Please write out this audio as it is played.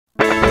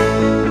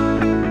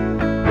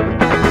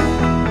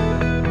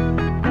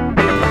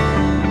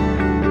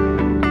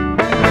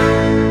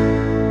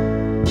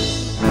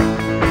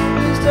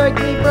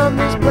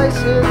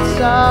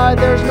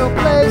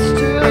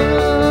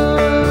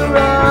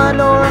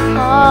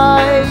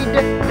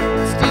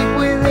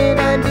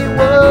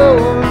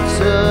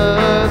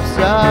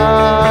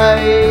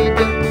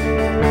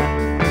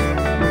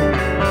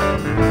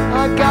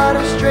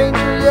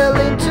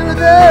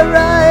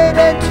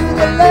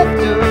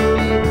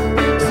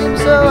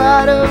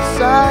out of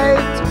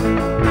sight.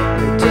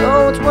 They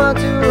don't want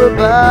to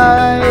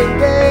abide,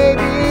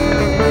 baby.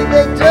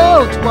 They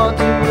don't want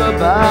to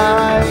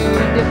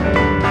abide.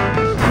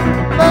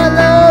 My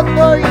love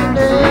for you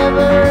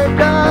never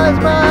dies.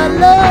 My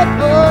love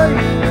for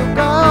you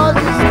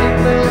causes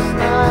sleepless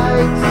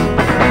nights.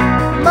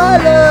 My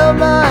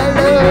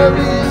love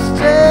is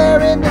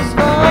tearing this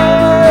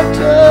heart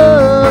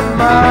of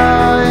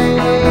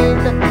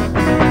mine.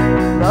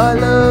 My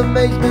love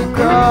makes me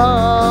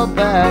crawl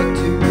back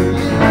to you.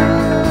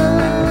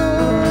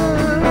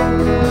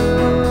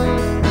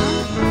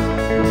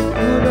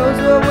 Who knows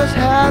what was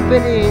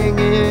happening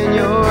in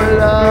your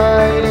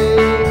life?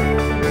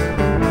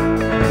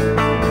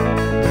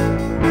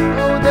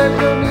 Oh, there's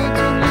no need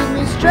to leave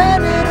me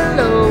stranded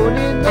alone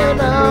in the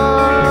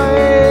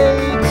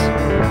night.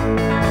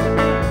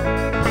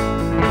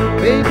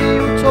 Baby,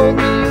 you told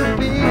me you'd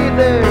be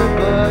there,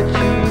 but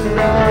you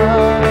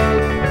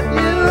lied.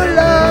 You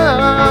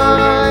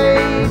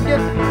lied.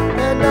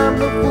 And I'm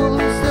the fool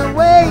who's still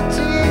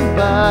waiting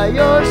by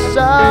your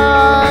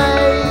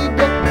side.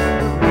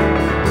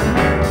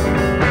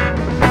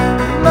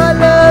 My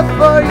love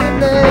for you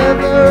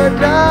never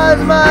dies.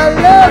 My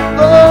love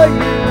for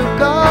you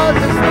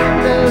causes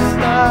sleepless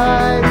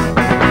nights.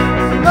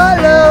 My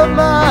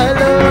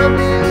love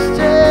is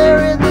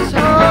tearing this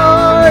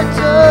heart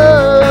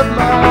of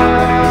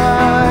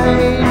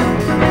mine.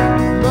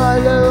 My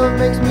love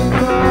makes me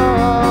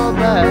crawl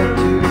back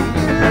to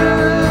you.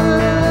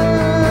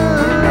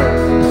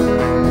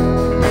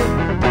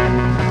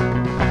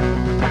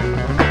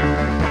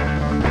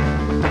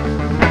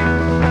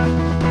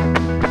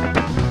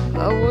 I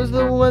was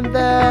the one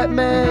that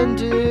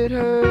mended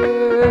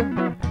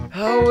her.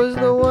 I was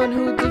the one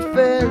who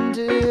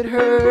defended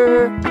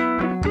her.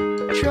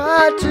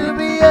 Tried to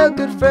be a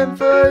good friend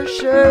for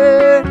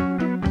sure,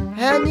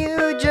 and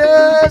you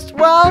just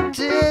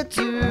wanted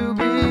to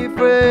be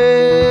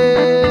friends.